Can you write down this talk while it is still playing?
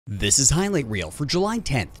This is Highlight Reel for July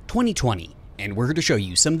 10th, 2020, and we're here to show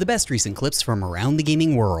you some of the best recent clips from around the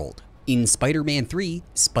gaming world. In Spider-Man 3,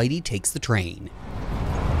 Spidey takes the train.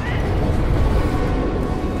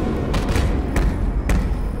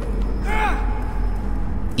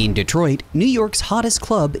 In Detroit, New York's hottest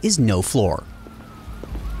club is no floor.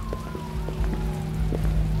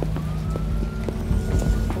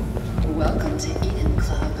 Welcome to Eden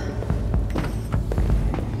Club.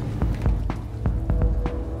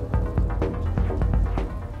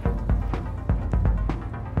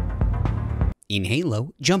 In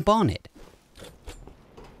Halo, jump on it.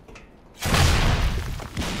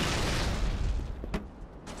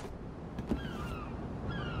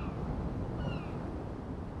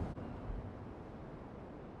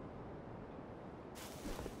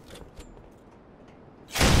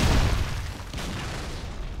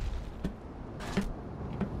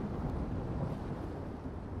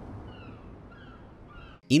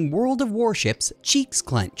 In World of Warships, cheeks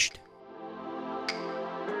clenched.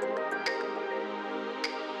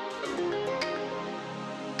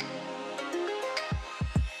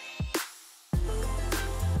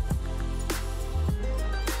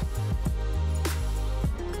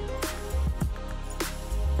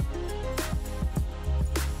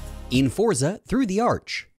 In Forza, through the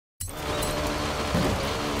arch.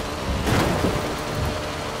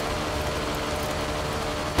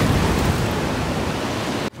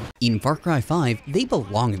 In Far Cry 5, they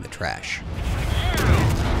belong in the trash.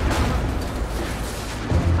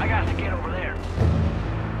 I got to get over there.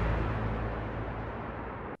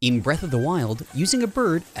 In Breath of the Wild, using a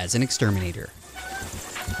bird as an exterminator.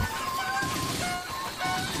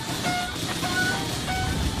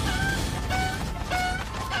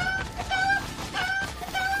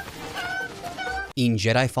 In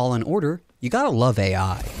Jedi Fallen Order, you gotta love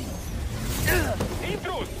AI.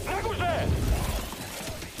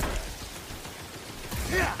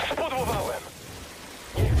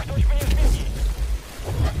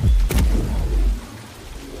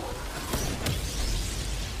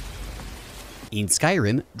 In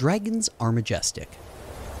Skyrim, dragons are majestic.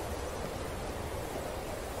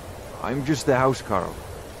 I'm just the housecarl.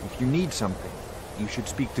 If you need something, you should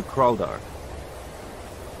speak to Kraldar.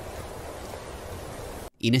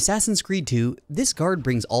 In Assassin's Creed 2, this guard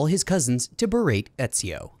brings all his cousins to berate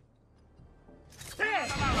Ezio.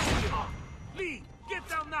 Lee, get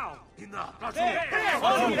down now.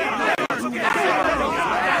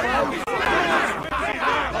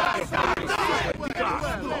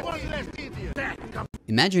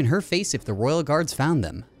 Imagine her face if the royal guards found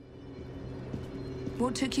them.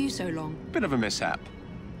 What took you so long? Bit of a mishap.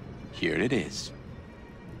 Here it is.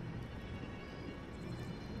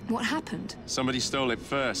 What happened? Somebody stole it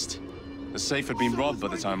first. The safe had been robbed by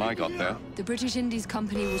the time I got there. The British Indies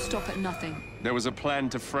Company will stop at nothing. There was a plan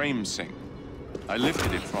to frame Singh. I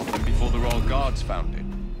lifted it from them before the Royal Guards found it.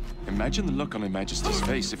 Imagine the look on Her Majesty's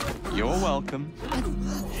face if you're welcome.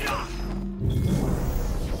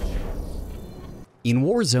 In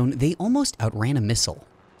Warzone, they almost outran a missile.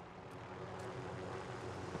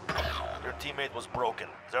 Your teammate was broken.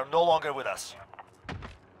 They're no longer with us.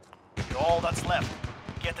 You're all that's left.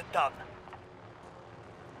 Get it done.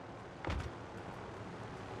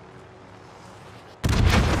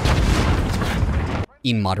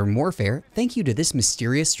 In Modern Warfare, thank you to this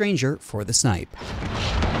mysterious stranger for the snipe.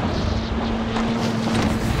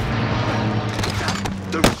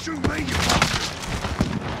 Don't shoot me, you bastard!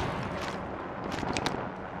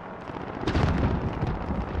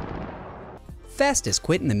 Fastest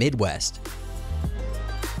quit in the Midwest.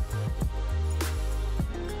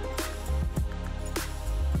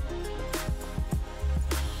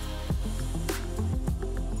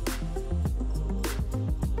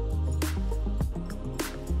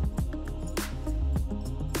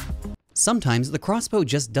 Sometimes the crossbow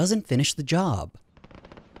just doesn't finish the job.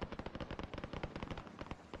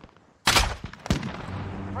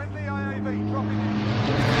 Friendly IAV dropping in.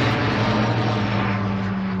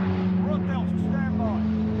 Rod Delta, stand by.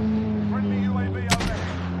 Friendly UAV overhead.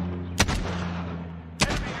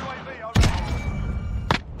 Enemy UAV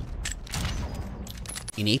overhead.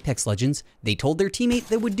 In Apex Legends, they told their teammate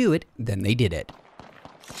they would do it, then they did it.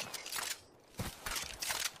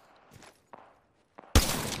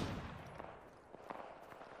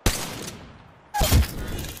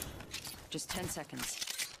 Just 10 seconds.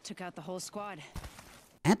 Took out the whole squad.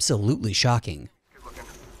 Absolutely shocking. Good looking.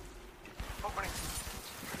 Opening.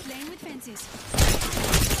 Playing with fences.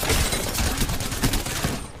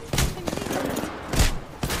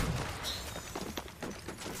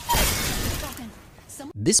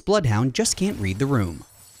 This bloodhound just can't read the room.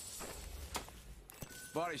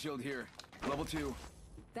 Body shield here. Level 2.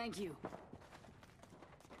 Thank you.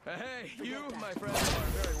 Hey, you, my friend, are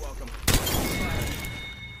very welcome.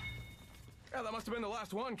 Yeah, that must have been the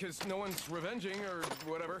last one, because no one's revenging or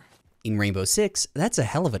whatever. In Rainbow Six, that's a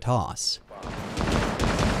hell of a toss.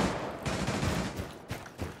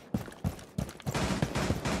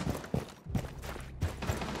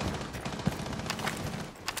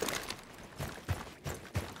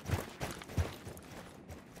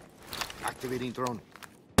 Activating drone.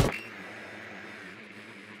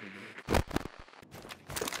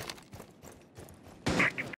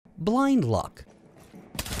 Blind luck.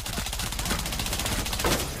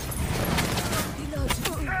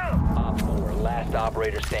 Op 4, last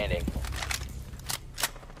operator standing.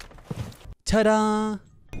 Ta-da!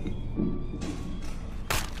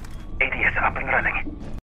 ADS up and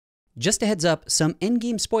running. Just a heads up, some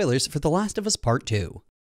endgame spoilers for The Last of Us Part 2.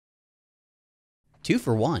 2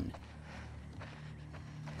 for 1.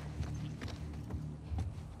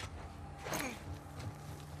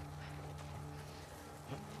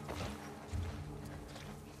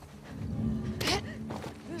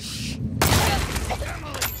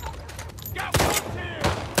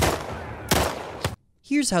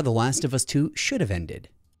 Here's how The Last of Us 2 should have ended.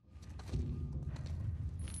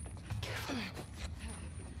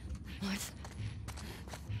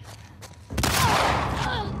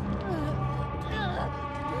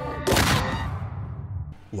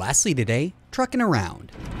 Lastly today, trucking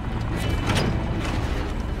around.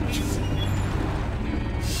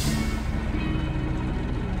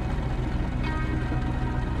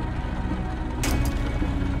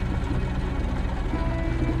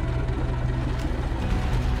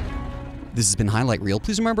 This has been Highlight Reel.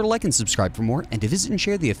 Please remember to like and subscribe for more, and to visit and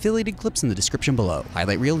share the affiliated clips in the description below.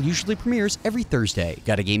 Highlight Reel usually premieres every Thursday.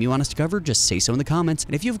 Got a game you want us to cover? Just say so in the comments,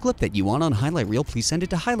 and if you have a clip that you want on Highlight Reel, please send it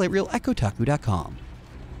to highlightreel@kotaku.com.